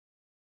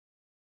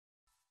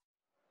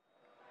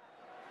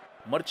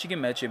मर्ची के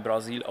मैच है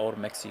ब्राज़ील और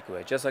मेक्सिको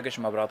है। जैसा कि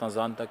शमा बराता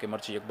जानता कि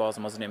मर्ची एक बाज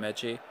मजने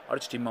मैच है।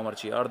 अर्च टीमा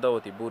मर्ची अर्दा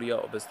होती बुरिया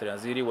और बिस्तरिया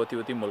जीरी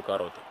होती मुल्कार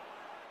होती।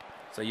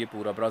 सही है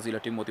पूरा ब्राज़ील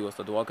टीम होती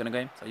वस्ता दुआ करने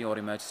गए सही।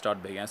 और मैच स्टार्ट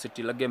भी गया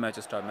सिटी लग गए मैच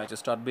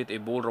स्टार्ट भी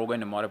एक बोल रो गए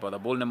ने मारे पाता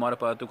बोल ने मारे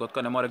पाता तो कद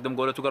का ने मार एकदम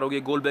गोल चुका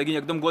होगी गोल बैगी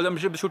एकदम गोल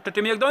शूट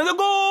टीम एकदम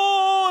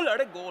गोल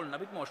अरे गोल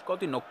नबित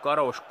मुश्किल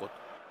नौकारा उश्कोत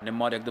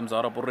निम्मार एकदम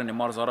ज़ारा पुर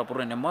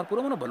निम्मार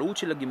पूरा मैंने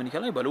बलूची लगी मैंने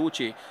ख्याल है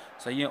बलूची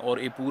सही है। और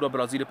ये पूरा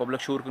ब्राज़ील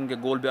पब्लिक शोर करके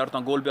गोल भी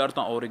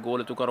आरता और एक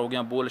गोल तुकार हो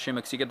गया बोल शे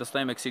मेक्सी के दस्ता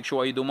है Mexico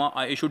show I दुमा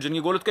I shoot जन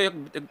गोल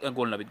का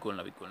गोल नबित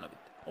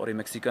और ये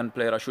मेक्सिकन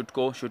प्लेयर शूट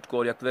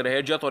को यकदर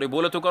हेड जात और ये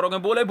बोले तुकार हो गया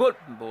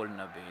बोल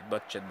नबित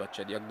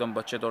बच्चे एकदम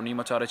बच्चे तो नहीं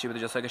मचा रहे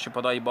जैसा कि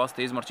पता ये बास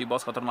तेज मर्ची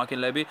बास खतरनाक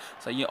ले भी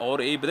सही है।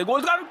 और ये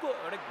गोल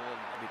अरे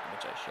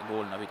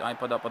गोल नबित आए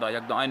पता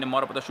एकदम आए ने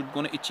मारा पता शूट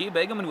को इच्छी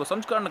बैग मैंने वो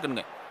समझ कर न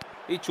गए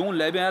ये चून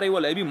ले भी आ रही वो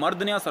ले भी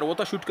मर्द ने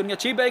सरवोता शूट करनी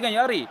अच्छी बह गए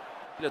यार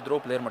ये द्रो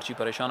प्लेयर मर्ची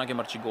परेशान है कि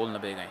मर्ची गोल न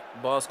बह गए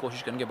बस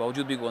कोशिश करने के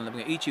बावजूद भी गोल न बह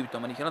गए चीज तो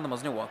मैंने खेला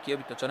मजने वाकिया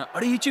भी तो चना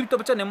अरे ये चीज तो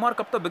बच्चा निम्मार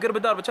कब तक बगैर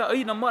बेदार बच्चा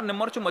अई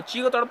नम्मार चो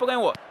मच्छी का तड़प गए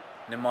हुआ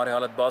निम्मार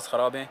हालत बास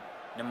खराब है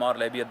निम्मार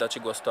ले भी अद्दा ची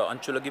गोस्ता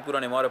अंचु लगी पूरा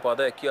निम्मार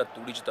पादा है किया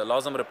तूड़ी चिता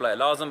लाजम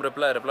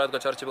रिप्लाई का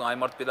चर्च आए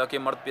मर्द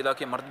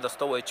के मर्द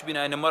दस्ता हुआ एच भी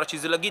ना निम्मार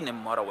चीज़ लगी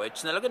निम्मार हुआ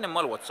एच ने लगे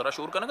निम्मार वो सारा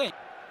शोर करना गई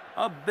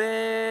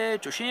अबे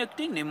चुशी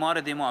एक्टिंग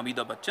निम्मार देमा अभी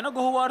दा बच्चे ना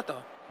गोहवार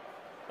था।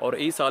 और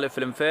इस साल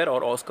फिल्म फेयर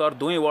और ऑस्कार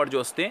दो अवार्ड जो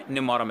हस्ते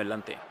निम्मारा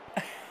मिलन थे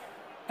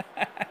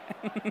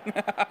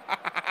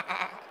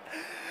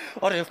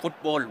अरे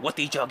फुटबॉल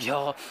वती जा गया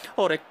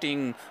और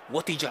एक्टिंग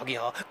वती जा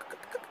गया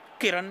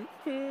किरण।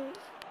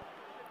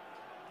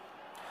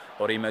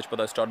 और ये मैच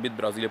पता स्टार्ट भी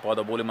ब्राज़ील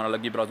पादा बोले मना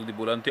लगी ब्राज़ील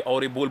बोलन थे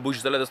और ये बोल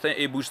बुश दले दस्ते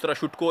ए बुश तरह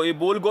शूट को ए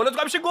बोल गोल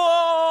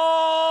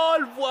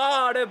गोल वाह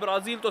अरे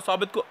ब्राज़ील तो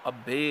साबित को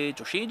अबे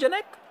चुशी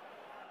जनक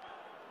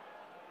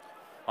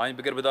आई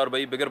बिगर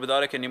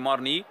बिदार है कि निमार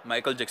नी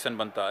माइकल जैक्सन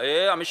बनता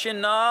ए हमेशा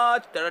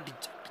नाच तेरा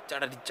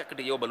डिचक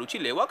यो बलूची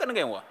लेवा करने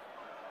गए हुआ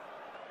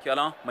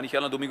मनी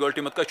ख्याला दुमी गोल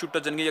टीम का शूट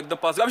जन गई एकदम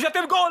पास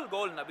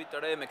गोल नबी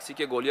तड़े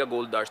मेक्सिको गोलिया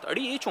गोल दाश्त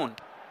अड़ी ये चोन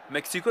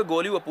मेक्सिको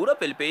गोली वो पूरा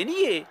पिलपेनी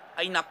है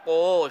आई नको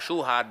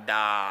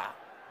शुहादा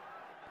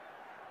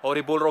और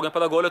ये बोल रहे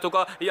पता गोल है तो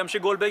का ये हमसे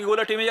गोल बेगी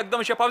गोल टीम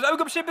एकदम शफाफ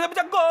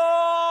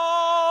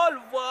गोल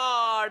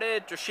वाड़े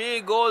चुशी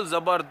गोल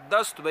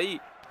जबरदस्त भाई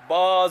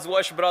बाज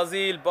वश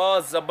ब्राज़ील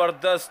बाज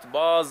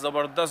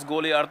जबरदस्त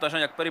गोल यार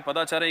यकपरी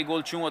पता चल रही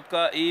गोल चूं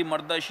का ए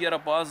मर्दा शियर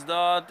पास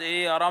दात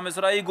ए आराम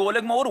इसराई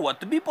गोलेग में और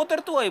वत भी पोतर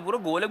तो है पूरा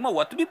गोलेग में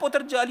वत भी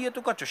पोतर जाली है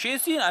तो का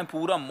चशेसी आई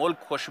पूरा मुल्क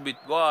खुश भी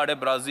वाड़े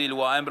ब्राज़ील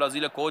वो आई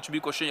ब्राज़ील कोच भी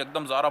खुश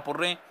एकदम ज़ारा पुर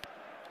रहे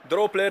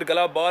द्रो प्लेयर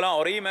गला बाला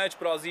और ये मैच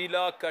ब्राज़ील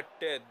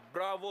कट्टे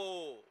ब्रावो।